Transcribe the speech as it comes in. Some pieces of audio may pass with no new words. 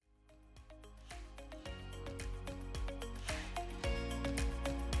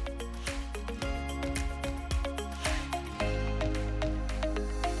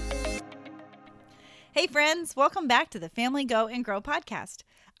Hey friends, welcome back to the Family Go and Grow podcast.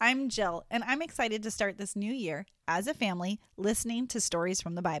 I'm Jill, and I'm excited to start this new year as a family listening to stories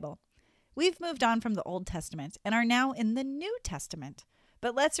from the Bible. We've moved on from the Old Testament and are now in the New Testament.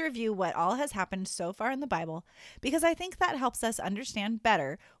 But let's review what all has happened so far in the Bible because I think that helps us understand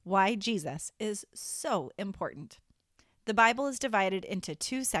better why Jesus is so important. The Bible is divided into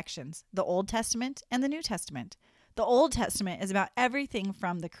two sections, the Old Testament and the New Testament. The Old Testament is about everything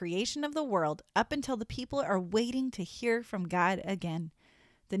from the creation of the world up until the people are waiting to hear from God again.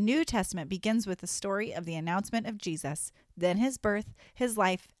 The New Testament begins with the story of the announcement of Jesus, then his birth, his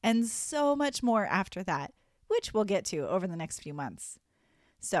life, and so much more after that, which we'll get to over the next few months.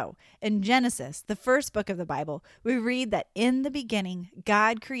 So, in Genesis, the first book of the Bible, we read that in the beginning,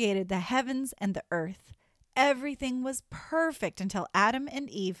 God created the heavens and the earth. Everything was perfect until Adam and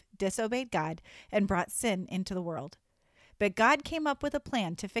Eve disobeyed God and brought sin into the world. But God came up with a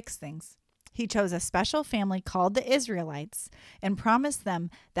plan to fix things. He chose a special family called the Israelites and promised them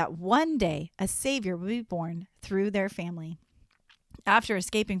that one day a Savior would be born through their family. After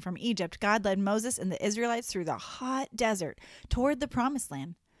escaping from Egypt, God led Moses and the Israelites through the hot desert toward the Promised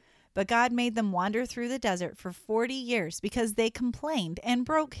Land. But God made them wander through the desert for 40 years because they complained and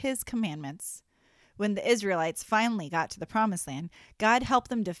broke his commandments. When the Israelites finally got to the Promised Land, God helped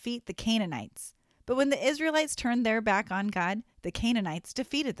them defeat the Canaanites. But when the Israelites turned their back on God, the Canaanites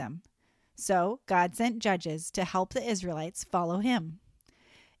defeated them. So God sent judges to help the Israelites follow him.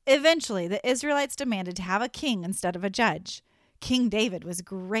 Eventually, the Israelites demanded to have a king instead of a judge. King David was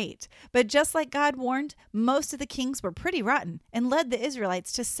great, but just like God warned, most of the kings were pretty rotten and led the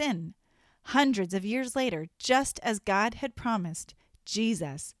Israelites to sin. Hundreds of years later, just as God had promised,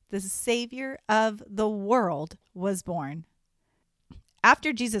 Jesus, the Savior of the world, was born.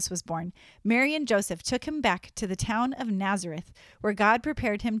 After Jesus was born, Mary and Joseph took him back to the town of Nazareth, where God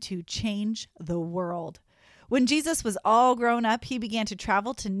prepared him to change the world. When Jesus was all grown up, he began to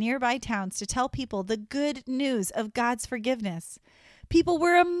travel to nearby towns to tell people the good news of God's forgiveness. People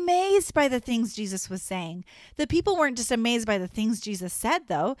were amazed by the things Jesus was saying. The people weren't just amazed by the things Jesus said,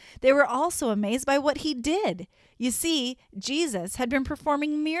 though. They were also amazed by what he did. You see, Jesus had been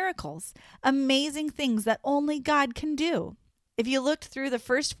performing miracles, amazing things that only God can do. If you looked through the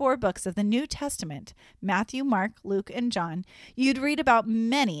first 4 books of the New Testament, Matthew, Mark, Luke, and John, you'd read about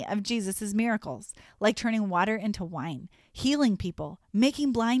many of Jesus' miracles, like turning water into wine, healing people,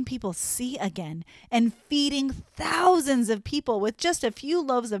 making blind people see again, and feeding thousands of people with just a few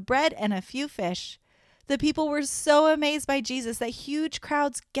loaves of bread and a few fish. The people were so amazed by Jesus that huge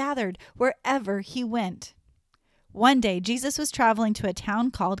crowds gathered wherever he went. One day, Jesus was traveling to a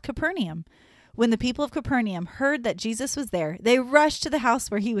town called Capernaum. When the people of Capernaum heard that Jesus was there, they rushed to the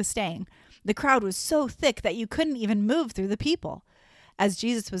house where he was staying. The crowd was so thick that you couldn't even move through the people. As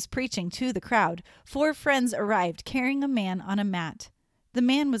Jesus was preaching to the crowd, 4 friends arrived carrying a man on a mat. The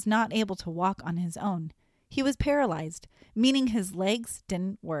man was not able to walk on his own. He was paralyzed, meaning his legs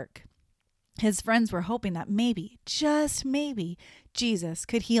didn't work. His friends were hoping that maybe, just maybe, Jesus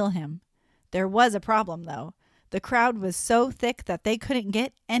could heal him. There was a problem, though. The crowd was so thick that they couldn't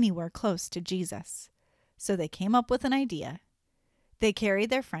get anywhere close to Jesus. So they came up with an idea. They carried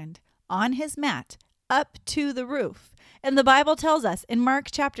their friend on his mat up to the roof. And the Bible tells us in Mark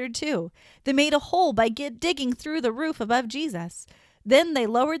chapter 2, they made a hole by digging through the roof above Jesus. Then they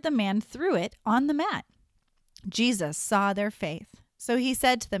lowered the man through it on the mat. Jesus saw their faith. So he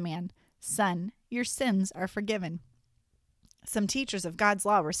said to the man, "Son, your sins are forgiven." Some teachers of God's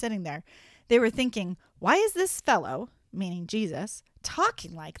law were sitting there. They were thinking, why is this fellow, meaning Jesus,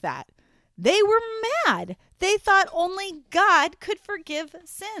 talking like that? They were mad. They thought only God could forgive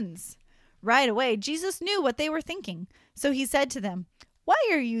sins. Right away, Jesus knew what they were thinking. So he said to them, "Why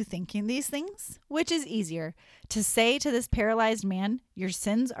are you thinking these things? Which is easier, to say to this paralyzed man, 'Your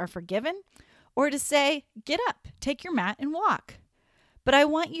sins are forgiven,' or to say, 'Get up, take your mat and walk'? But I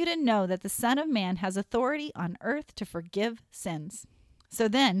want you to know that the Son of Man has authority on earth to forgive sins." So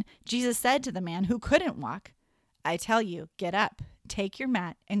then Jesus said to the man who couldn't walk, "I tell you, get up, take your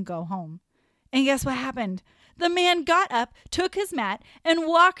mat, and go home." And guess what happened? The man got up, took his mat, and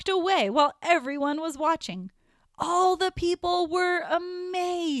walked away while everyone was watching. All the people were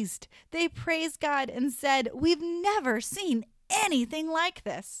amazed. They praised God and said, "We've never seen anything like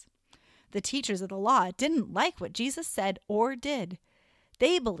this." The teachers of the law didn't like what Jesus said or did.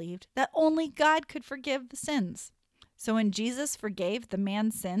 They believed that only God could forgive the sins. So when Jesus forgave the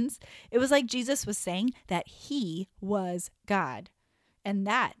man's sins, it was like Jesus was saying that he was God. And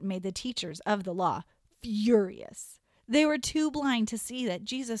that made the teachers of the law furious. They were too blind to see that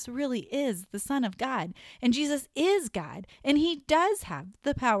Jesus really is the Son of God, and Jesus is God, and he does have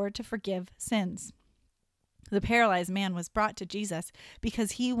the power to forgive sins. The paralyzed man was brought to Jesus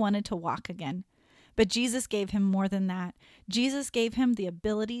because he wanted to walk again. But Jesus gave him more than that. Jesus gave him the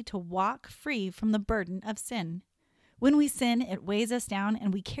ability to walk free from the burden of sin. When we sin, it weighs us down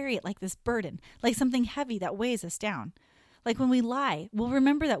and we carry it like this burden, like something heavy that weighs us down. Like when we lie, we'll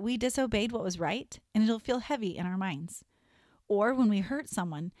remember that we disobeyed what was right and it'll feel heavy in our minds. Or when we hurt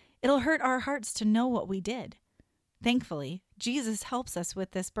someone, it'll hurt our hearts to know what we did. Thankfully, Jesus helps us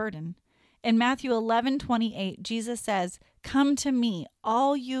with this burden. In Matthew 11:28, Jesus says, "Come to me,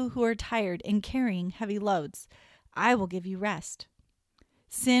 all you who are tired and carrying heavy loads. I will give you rest."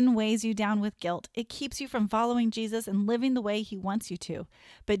 Sin weighs you down with guilt. It keeps you from following Jesus and living the way he wants you to.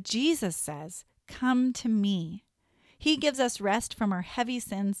 But Jesus says, "Come to me." He gives us rest from our heavy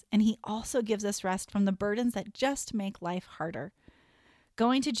sins, and he also gives us rest from the burdens that just make life harder.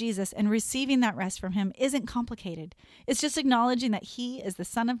 Going to Jesus and receiving that rest from him isn't complicated. It's just acknowledging that he is the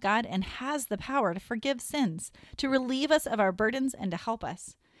Son of God and has the power to forgive sins, to relieve us of our burdens, and to help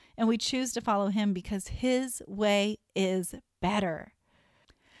us. And we choose to follow him because his way is better.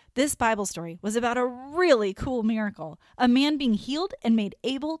 This Bible story was about a really cool miracle, a man being healed and made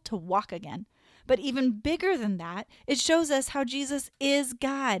able to walk again. But even bigger than that, it shows us how Jesus is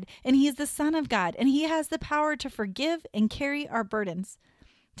God, and he is the Son of God, and he has the power to forgive and carry our burdens.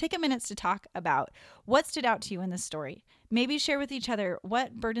 Take a minute to talk about what stood out to you in this story. Maybe share with each other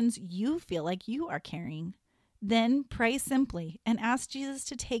what burdens you feel like you are carrying. Then pray simply and ask Jesus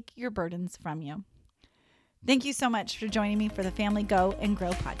to take your burdens from you. Thank you so much for joining me for the Family Go and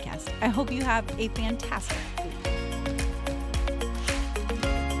Grow podcast. I hope you have a fantastic week.